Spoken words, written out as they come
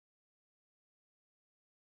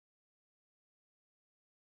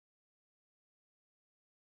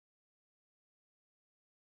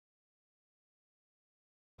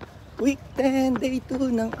Week 10, day 2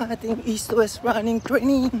 ng ating East-West running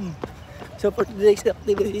training. So for today's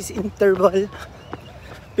activities, interval,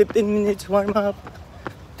 15 minutes warm up,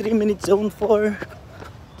 3 minutes zone 4,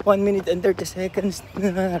 1 minute and 30 seconds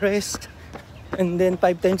na rest, and then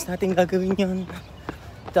 5 times natin gagawin yun.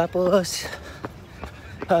 Tapos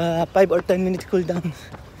 5 or 10 minutes cool down.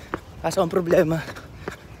 Kaso ang problema,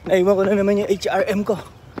 naiwan ko na naman yung HRM ko.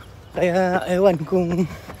 Kaya ewan kung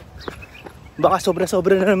baka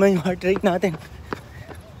sobra-sobra na naman yung heart rate natin.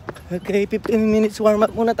 Okay, 15 minutes warm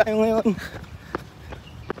up muna tayo ngayon.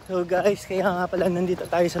 So guys, kaya nga pala nandito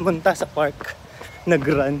tayo sa Montasa Park,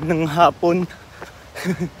 nag-run ng hapon.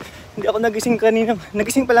 Hindi ako nagising kanina.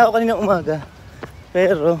 Nagising pala ako kanina umaga.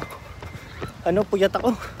 Pero puyat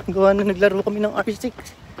ako. Gawa na naglaro kami ng R6.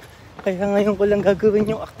 Kaya ngayon ko lang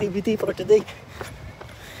gagawin yung activity for today.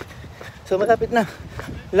 So malapit na.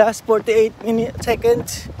 Last 48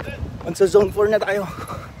 seconds. Magsa-zone 4 na tayo.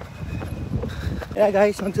 Yeah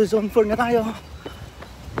guys, magsa-zone 4 na tayo.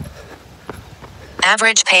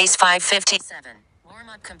 Average pace 5:57.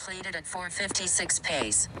 Warm-up completed at 4:56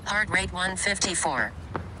 pace. Heart rate 154.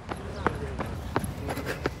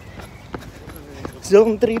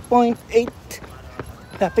 Zone 3.8.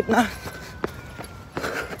 Lapit na.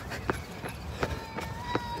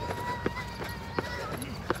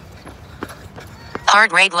 Heart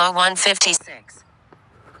rate low 156.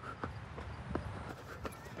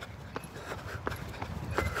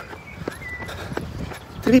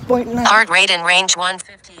 3.9. Heart rate in range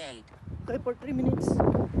 158. Okay, for 3 minutes.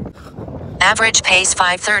 Average pace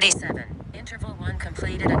 5:37. Interval 1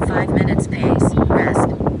 completed at 5 minutes pace. Rest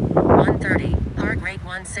 130. Heart rate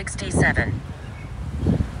 167.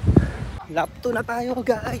 Lap 2 na tayo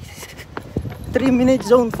guys. 3 minutes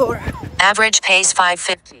zone 4. Average pace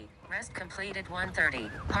 550. Rest completed 130.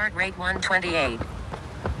 Heart rate 128.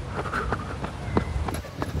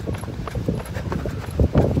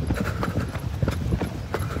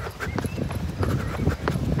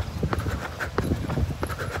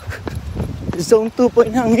 Zone 2.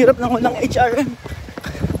 Ang hirap ng walang HRM.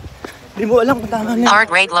 Di mo alam kung tama na. Heart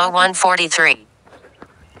rate low 143.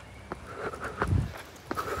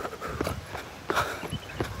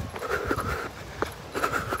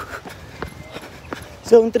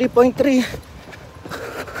 Zone 3.3.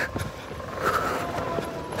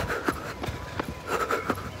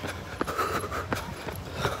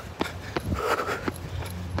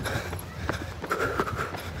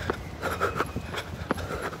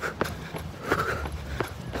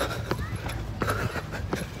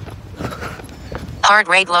 Heart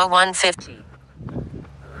rate low 150.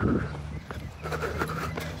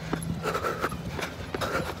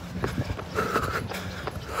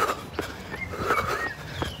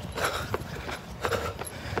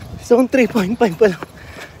 Zone 3.5 pa lang.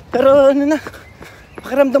 Pero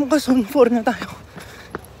pakiramdam ko zone 4 na tayo.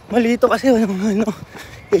 Malito kasi walang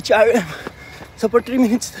HRM. So for 3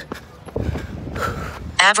 minutes.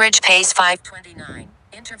 Average pace 529.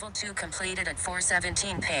 Interval 2 completed at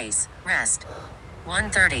 417 pace. Rest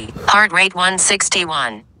 130. Heart rate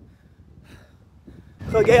 161.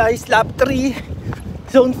 So guys, lap 3.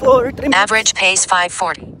 Zone 4, 3 minutes. Average pace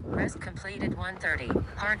 540. Rest completed 130.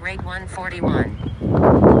 Heart rate 141.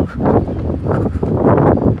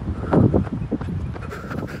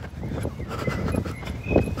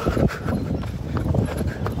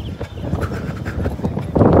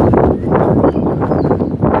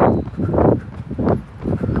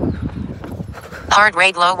 Heart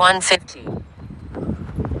rate low 150.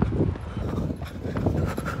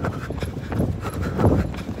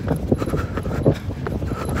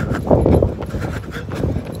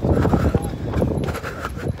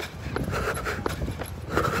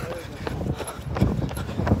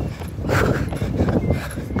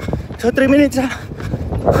 So 3 minutes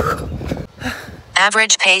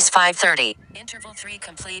Average pace 530. Interval 3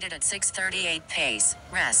 completed at 638 pace.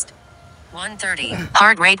 Rest 130.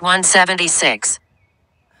 Heart rate 176.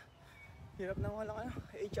 Hirap na walang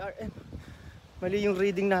HRM. Mali yung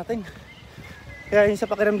reading natin. Kaya yun sa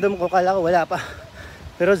pakiramdam ko, kala ko wala pa.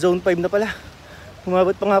 Pero zone 5 na pala.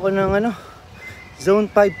 Umabot pa nga ako ng zone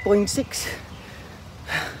 5.6.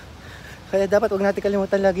 Kaya dapat wag natin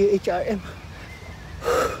kalimutan lagi yung HRM.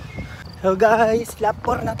 So guys, lap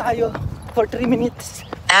 4 na tayo for 3 minutes.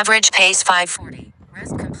 Average pace 540.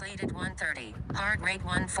 Rest completed 130. Heart rate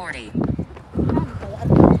 140.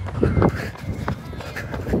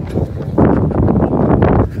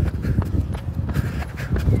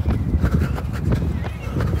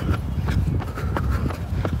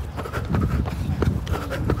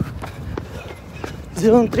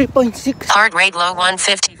 Zone 3.6. Heart rate low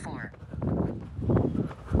 154.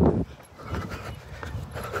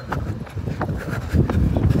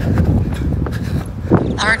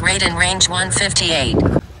 completed in range 158.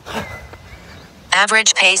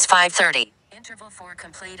 Average pace 5:30. Interval 4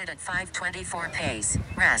 completed at 5:24 pace.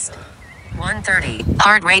 Rest. 1:30.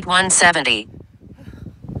 Heart rate 170.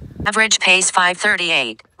 Average pace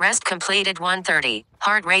 5:38. Rest completed 1:30.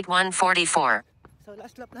 Heart rate 144. So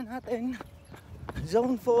last lap na natin.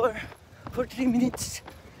 Zone 4 for 3 minutes.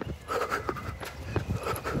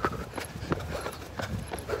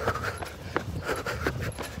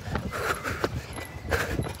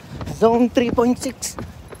 Zone 3.6.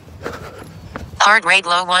 Heart rate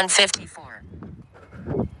low 154.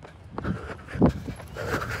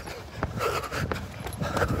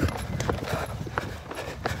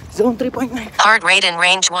 Zone 3.9. Heart rate in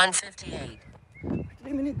range 158.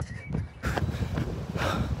 3 minutes.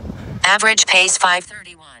 Average pace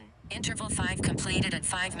 5:31. Interval 5 completed at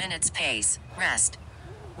 5 minutes pace. Rest.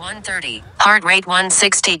 1:30. Heart rate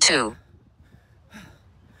 162.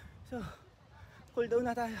 So, cool down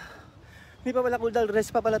na tayo. Hindi pa pala cool down, rest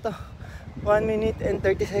pa pala to. 1 minute and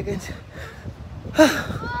 30 seconds.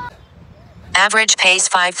 Average pace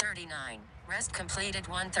 5:39. Rest completed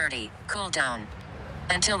 1:30. Cool down.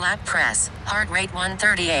 Until lap press. Heart rate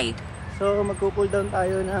 138. So, magko-cool down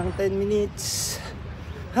tayo ng 10 minutes.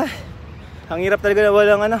 Ang hirap talaga na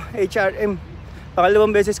walang HRM.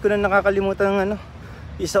 Pangalawang beses ko na nakakalimutan ng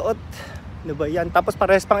isuot. Ano ba yan? Tapos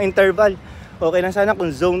parehas pang interval. Okay na sana kung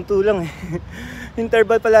zone 2 lang eh.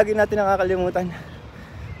 Interval palagi natin nakakalimutan.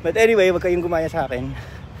 But anyway, wag kayong gumaya sa akin.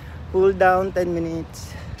 Cool down 10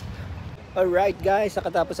 minutes. Alright guys,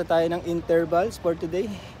 nakatapos na tayo ng intervals for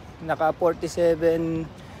today. Naka 47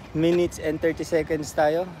 minutes and 30 seconds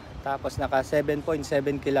tayo. Tapos naka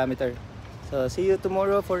 7.7 kilometer. So see you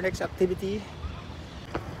tomorrow for next activity.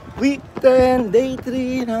 Week 10, day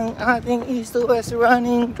 3 ng ating East to West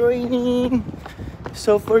running training.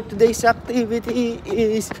 So for today's activity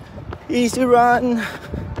is easy run,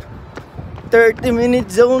 30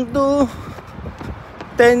 minutes zone 2,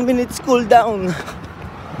 10 minutes cool down.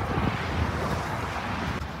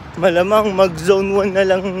 Malamang mag zone 1 na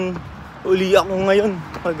lang uli ako ngayon,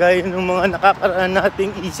 kagaya ng mga nakakaraan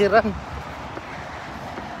nating easy run.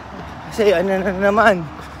 Kasi ano na naman,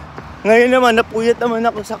 ngayon naman napuyat naman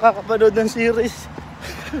ako sa kakapanood ng series.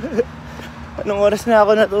 Anong oras na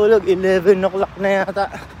ako natulog? 11 o'clock na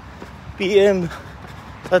yata PM.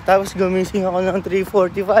 So tapos gumising ako ng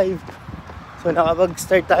 3:45. So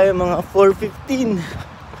nakapag-start tayo mga 4:15.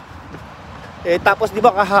 Tapos di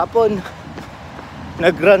ba kahapon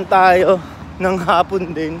nag-run tayo ng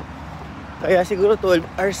hapon din. Kaya siguro 12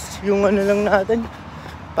 hours yung lang natin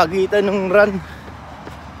pagitan ng run.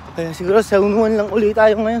 Kaya siguro zone 1 lang ulit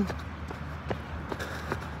tayo ngayon.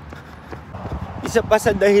 Isa pa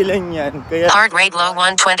sa dahilan yan, kaya Heart rate low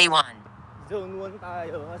 121. zone 1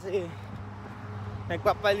 tayo kasi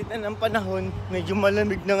nagpapalitan ng panahon, medyo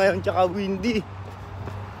malamig na ngayon tsaka windy.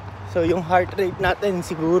 So yung heart rate natin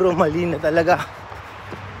siguro mali na talaga.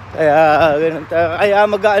 Kaya ganun tayo. Kaya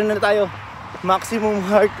mag-aano na tayo, maximum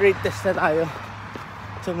heart rate test na tayo.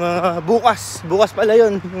 So mga bukas pala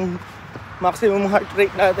yun, yung maximum heart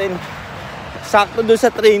rate natin. Sakto doon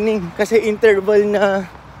sa training kasi interval na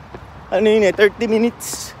 30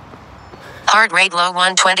 minutes. Heart rate low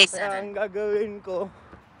Kaya 127. ang gagawin ko,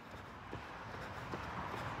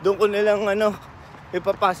 doon ko nilang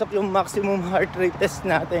ipapasok yung maximum heart rate test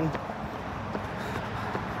natin.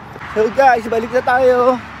 So guys, balik na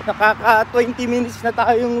tayo. Nakaka 20 minutes na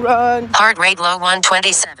tayong run. Heart rate low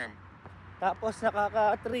 127. Tapos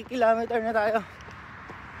nakaka 3 kilometer na tayo.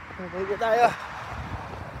 Balik na tayo.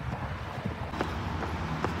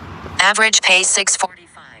 Average pace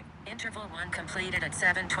 6:45. Interval 1 completed at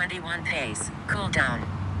 7:21 pace. Cool down.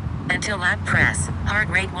 Until lap press. Heart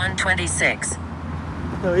rate 126.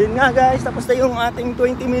 So yun nga guys, tapos na yung ating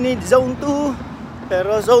 20 minute zone 2.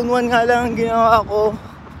 Pero zone 1 nga lang ang ginawa ko.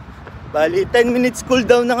 Bali 10 minutes cool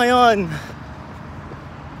down na ngayon.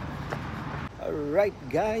 Alright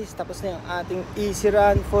guys, tapos na yung ating easy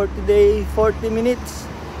run for today, 40 minutes.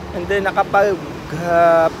 And then nakapag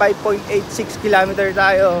 5.86 kilometer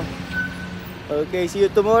tayo. Okay, see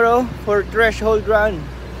you tomorrow for threshold run.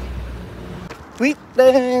 Week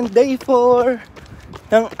 10, day 4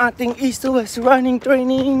 ng ating East to West running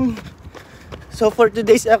training. So for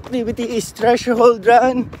today's activity is threshold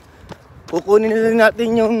run. Kukunin na lang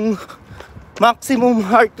natin yung maximum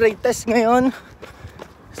heart rate test ngayon.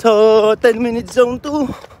 So 10 minutes zone 2,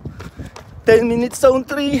 10 minutes zone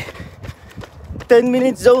 3, 10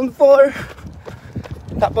 minutes zone 4,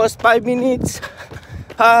 tapos 5 minutes,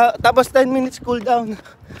 tapos 10 minutes cool down.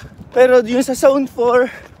 Pero yung sa zone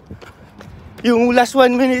 4, yung last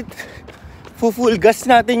 1 minute, full gas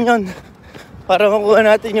natin yon para makuha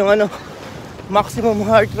natin yung maximum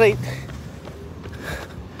heart rate.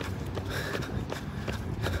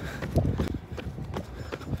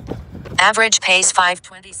 Average pace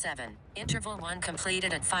 5:27. Interval 1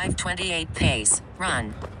 completed at 5:28 pace.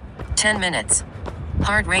 Run. 10 minutes.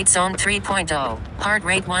 Heart rate zone 3.0. Heart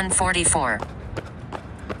rate 144.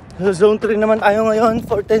 So zone 3 naman tayo ngayon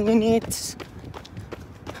for 10 minutes.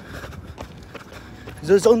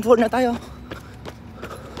 So zone 4 na tayo.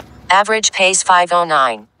 Average pace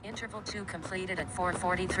 5:09. Interval 2 completed at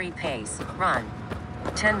 4:43 pace. Run.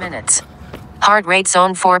 10 minutes. Heart rate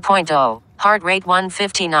zone 4.0. Heart rate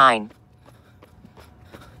 159.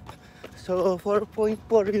 So 4.4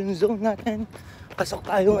 yung zone natin. Pasok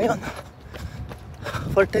tayo ngayon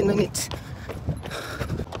for 10 minutes.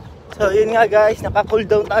 So yun nga guys, naka-cool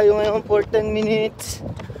down tayo ngayon for 10 minutes.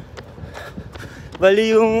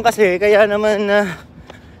 Bali yung kasi kaya naman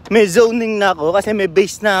may zoning na ako kasi may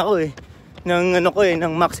base na ako ng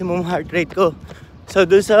ng maximum heart rate ko. So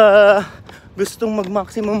doon sa gustong mag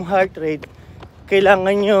maximum heart rate,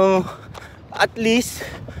 kailangan nyo at least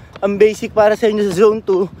ang basic para sa inyo sa zone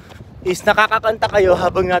 2 is nakakakanta kayo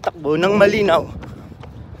habang natakbo ng malinaw.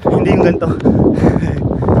 Hindi yung ganito.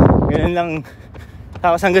 Ganun lang.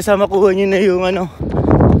 Tapos hanggang sa makuha nyo na yung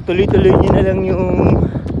tuloy-tuloy nyo na lang yung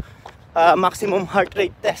maximum heart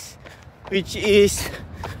rate test, which is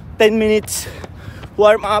 10 minutes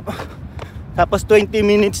warm up, tapos 20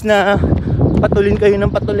 minutes na patulin kayo ng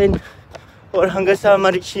patulin or hanggang sa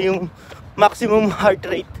ma-reach yung maximum heart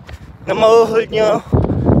rate na ma-hold nyo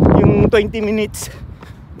yung 20 minutes.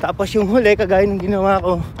 Tapos yung huli, kagaya ng ginawa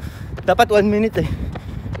ko, dapat 1 minute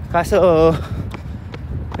kaso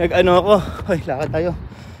ako, lakad tayo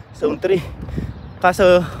zone 3,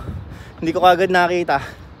 kaso hindi ko kagad nakita,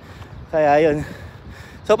 kaya yun.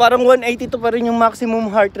 So parang 182 pa rin yung maximum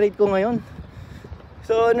heart rate ko ngayon.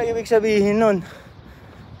 So ano ibig sabihin nun?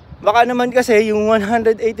 Baka naman kasi yung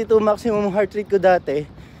 182 maximum heart rate ko dati,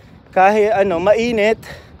 kahit mainit,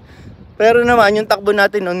 pero naman yung takbo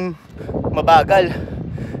natin nun mabagal.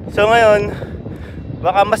 So ngayon,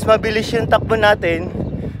 baka mas mabilis yung takbo natin,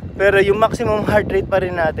 pero yung maximum heart rate pa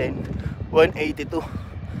rin natin 182.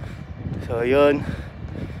 So yun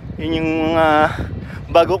yung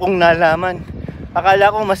bago kong nalaman.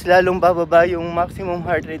 Akala ko mas lalong bababa yung maximum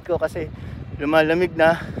heart rate ko kasi lumalamig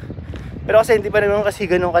na, pero kasi hindi pa rin kasi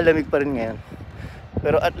ganun kalamig pa rin ngayon.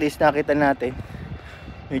 Pero at least nakita natin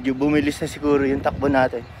medyo bumilis na siguro yung takbo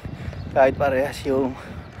natin, kahit parehas yung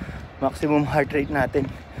maximum heart rate natin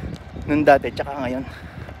nung dati tsaka ngayon.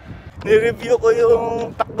 Ni-review ko yung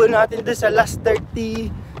takbo natin doon sa last 30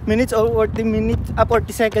 minutes or 40 minutes, 40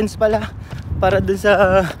 seconds pala, para doon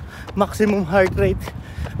sa maximum heart rate.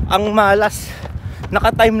 Ang malas,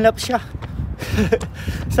 naka-timelapse siya.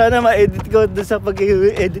 Sana ma-edit ko doon sa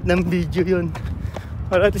pag-edit ng video yun,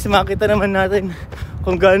 para at least makita naman natin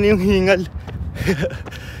kung gaano yung hingal.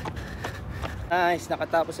 Nice,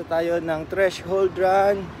 nakatapos na tayo ng threshold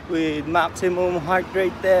run with maximum heart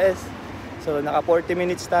rate test. So naka 40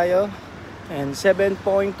 minutes tayo and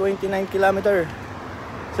 7.29 kilometer.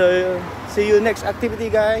 So see you next activity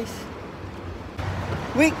guys.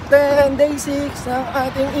 Week 10, day 6 ng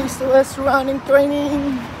ating East to West running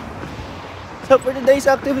training. So for today's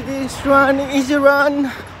activity is running easy run,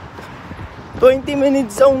 20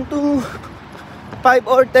 minutes zone 2, 5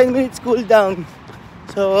 or 10 minutes cool down.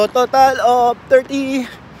 So total of 30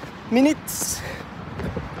 minutes.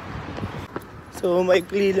 So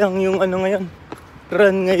maikli lang yung ngayon,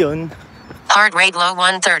 run ngayon. Heart rate low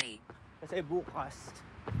 130. Kasi bukas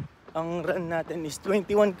ang run natin is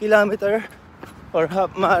 21 kilometer or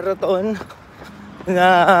half marathon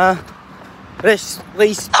na race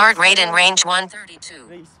heart rate in range 132.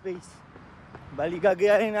 Race pace. Bali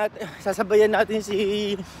gagayahin natin, sasabayan natin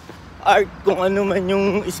si Art kung ano man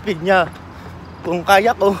yung speed niya. Kung kaya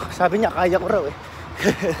ko, sabi niya kaya ko raw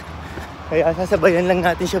kaya sasabayan lang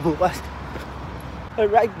natin siya bukas.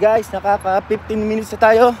 Alright guys, nakaka 15 minutes na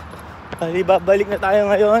tayo. Bali babalik na tayo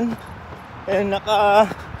ngayon. And naka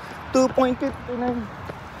 2.59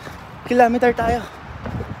 kilometer tayo.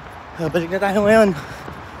 Balik na tayo ngayon.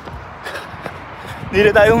 Hindi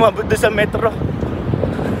na tayo umabot doon sa metro.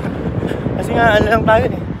 Kasi nga lang tayo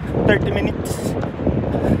 30 minutes.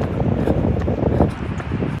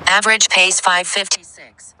 Average pace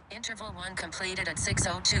 5:56. Interval 1 completed at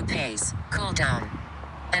 6:02 pace. Cool down.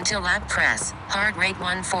 Until lap press. Heart rate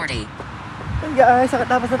 140. And guys,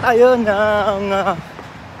 nakatapos na tayo ng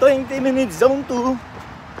 20 minutes zone 2.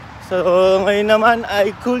 So ngayon naman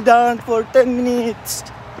ay cool down for 10 minutes.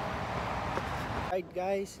 Alright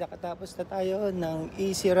guys, nakatapos na tayo ng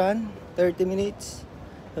easy run, 30 minutes.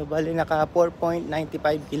 So bali naka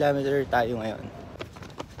 4.95 kilometer tayo ngayon.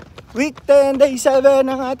 Week 10, day 7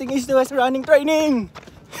 ng ating East to West running training.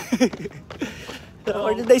 So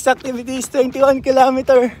for today's activity is 21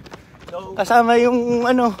 kilometer. Kasama yung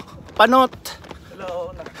panot.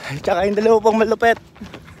 Hello. Tsaka yung dalawa pang malupet.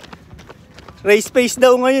 Race pace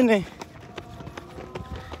daw ngayon eh.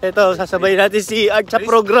 Ito, sasabay natin si Art sa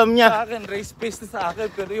program Sa niya. akin, race pace na sa akin.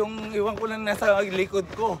 Pero yung iwan ko lang nasa likod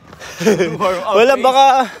ko. Wala,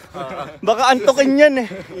 baka antokin yan eh.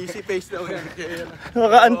 Easy pace daw yan.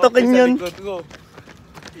 Baka antokin yun. Sa likod ko.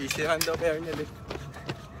 Easy run daw kaya niya.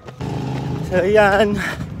 So yan,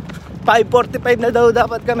 5:45 na daw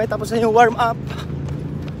dapat kami, tapos na yung warm up.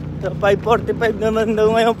 So 5:45 naman daw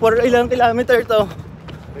ngayon. For ilang kilometer to?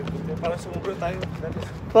 Para sumubro tayo.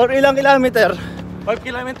 For ilang kilometer? 5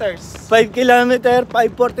 kilometers. 5 kilometer,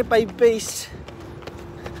 5:45 pace.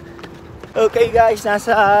 Okay guys,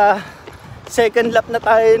 nasa second lap na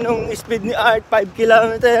tayo nung speed ni Art, 5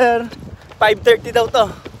 kilometer, 5:30 daw to.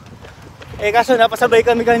 Eh kaso napasabay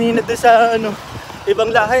kami kanina doon sa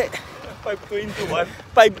ibang lahi. 5:21.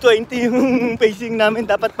 5:20 yung pacing namin,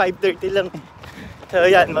 dapat 5:30 lang. So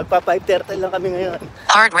yan, magpa 5:30 lang kami ngayon.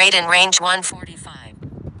 Heart rate and range 145.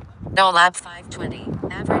 No lap 520.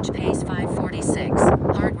 Average pace 546.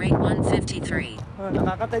 Heart rate 153.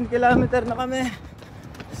 Nakaka 10 kilometer na kami.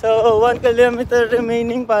 So 1 kilometer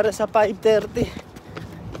remaining para sa 5:30.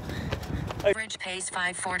 Average pace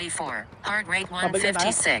 544. Heart rate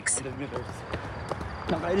 156. 100 meters.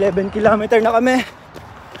 Naka 11 kilometer na kami.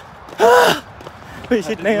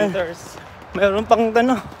 Visit na yan. Meters. Meron pang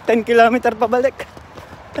 10 kilometer pabalik.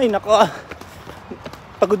 Ay nako.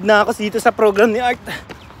 Pagod na ako dito sa program ni Art.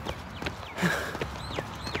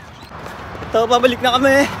 So pabalik na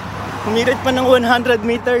kami. Humirit pa ng 100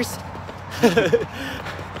 meters.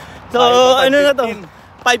 So ano na to?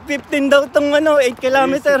 5:15 daw tong 8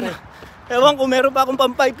 kilometer. Ewan ko, meron pa akong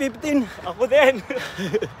pang 5:15. Ako din.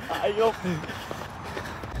 Ayok.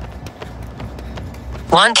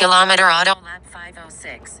 1 kilometer auto lap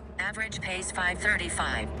 506. Average pace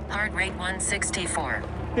 535. Heart rate 164.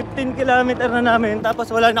 15 kilometer na namin, tapos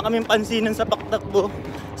wala na kaming pansinan sa paktakbo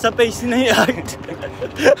sa pace na Art.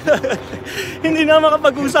 Hindi na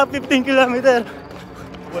makapag-usap 15 kilometer.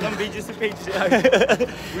 Walang video si Paige.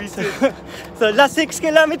 So last 6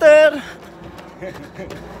 kilometer.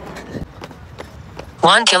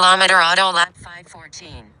 1 kilometer auto lap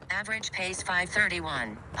 514. Average pace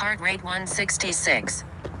 531. Heart rate 166.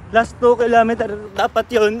 Last 2 kilometer, dapat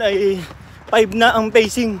yon ay 5 na ang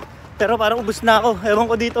pacing. Pero parang ubus na ako. Ewan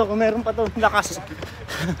ko dito kung meron pa to lakas.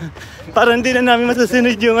 Parang hindi na namin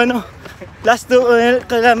masusunod yung last 2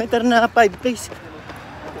 kilometer na 5 pace.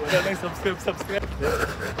 Wala lang subscribe.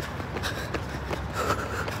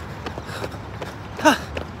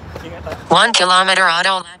 Ingat ha. 1 kilometer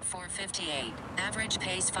auto lap 458. Average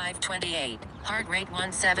pace 528. Heart rate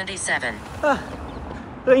 177.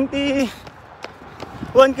 21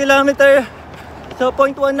 kilometer. So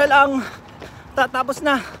 0.1 na lang. Tatapos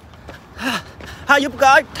na. Hayop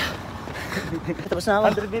ka, Art. Tapos na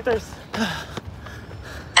ako. 100 meters.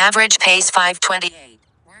 Average pace 528.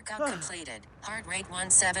 Workout completed. Heart rate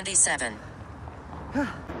 177.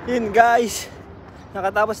 Yun guys.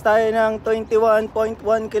 Nakatapos tayo ng 21.1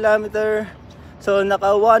 kilometer. So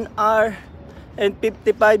naka 1 hour and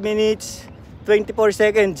 55 minutes 24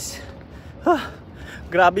 seconds.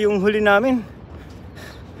 Grabe yung huli namin.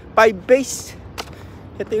 5 pace.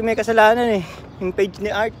 Ito yung may kasalanan eh. Yung page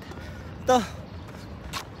ni Art. Ito.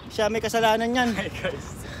 Siya may kasalanan yan.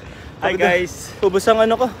 Hi guys. Ubus ang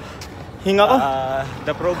ko. Hinga ko.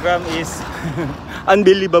 The program is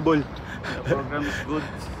Unbelievable. good.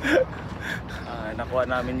 Nakuha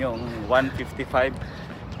namin yung 155.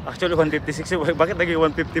 Actually 156. Bakit naging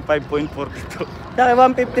 155.42? Kaya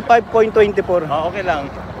 155.24. Okay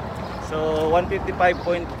lang. So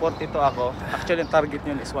 155.42 ako. Actually yung target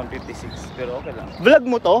nyo is 156. Pero okay lang. Vlog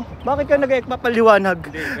mo to? Bakit ka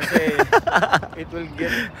nag-ekpapaliwanag? Hindi kasi it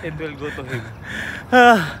will go to him.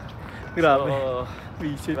 Grabe.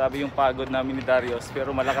 So, grabe yung pagod namin ni Darius, pero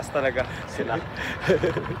malakas talaga sila.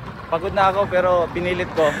 Pagod na ako pero pinilit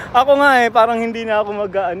ko. Ako nga parang hindi na ako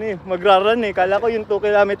magra-run Kala ko yung 2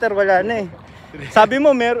 kilometer wala na Sabi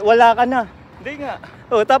mo wala ka na. Hindi nga.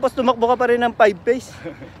 Tapos tumakbo ka pa rin ng 5 pace.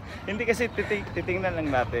 Hindi kasi titingnan lang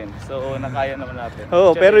natin. So nakaya naman natin.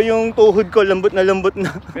 Oo, Actually, pero yung tuhod ko lambot na.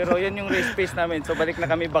 pero yan yung race pace namin. So balik na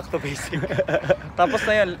kami back to basic. Tapos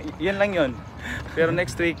na yun lang yun. Pero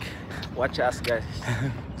next week, watch us guys.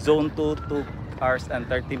 Zone 2, 2 hours and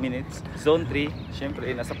 30 minutes. Zone 3,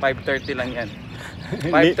 syempre nasa 5:30 lang yan.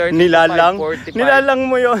 5:30 Nilalang? to 5:45. Nilalang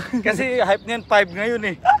mo yun. Kasi hype niyan 5 ngayon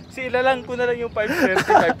eh. Kasi ilalang ko na lang yung 5:30,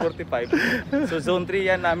 5:45. So zone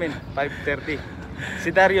 3 yan namin, 5:30. Si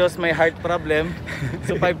Darius may heart problem.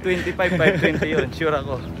 So 525, 520 yun. Sure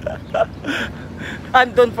ako.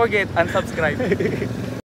 And don't forget, unsubscribe.